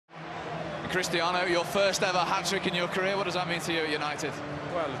Cristiano, your first ever hat-trick in your career. What does that mean to you at United?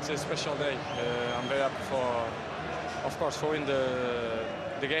 Well, it's a special day. I'm very happy for, of course, for winning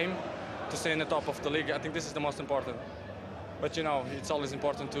the game, to stay in the top of the league. I think this is the most important. But you know, it's always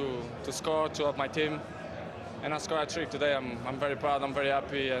important to score, to help my team. And I scored a hat-trick today. I'm very proud, I'm very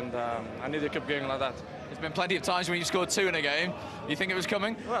happy, and I need to keep going like that. There's been plenty of times when you scored 2 in a game. You think it was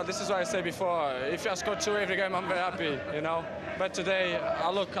coming? Well, this is what I said before. If I score 2 every game, I'm very happy, you know. But today, I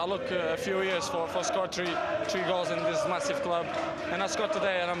look a few years for score three goals in this massive club. And I scored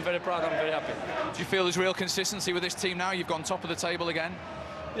today, and I'm very proud, I'm very happy. Do you feel there's real consistency with this team now? You've gone top of the table again?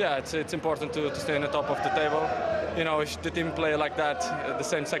 Yeah, it's important to stay in the top of the table. You know, if the team play like that, the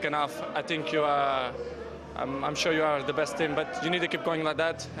same second half, I think you are... I'm sure you are the best team, but you need to keep going like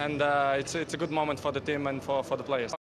that, and it's a good moment for the team and for the players.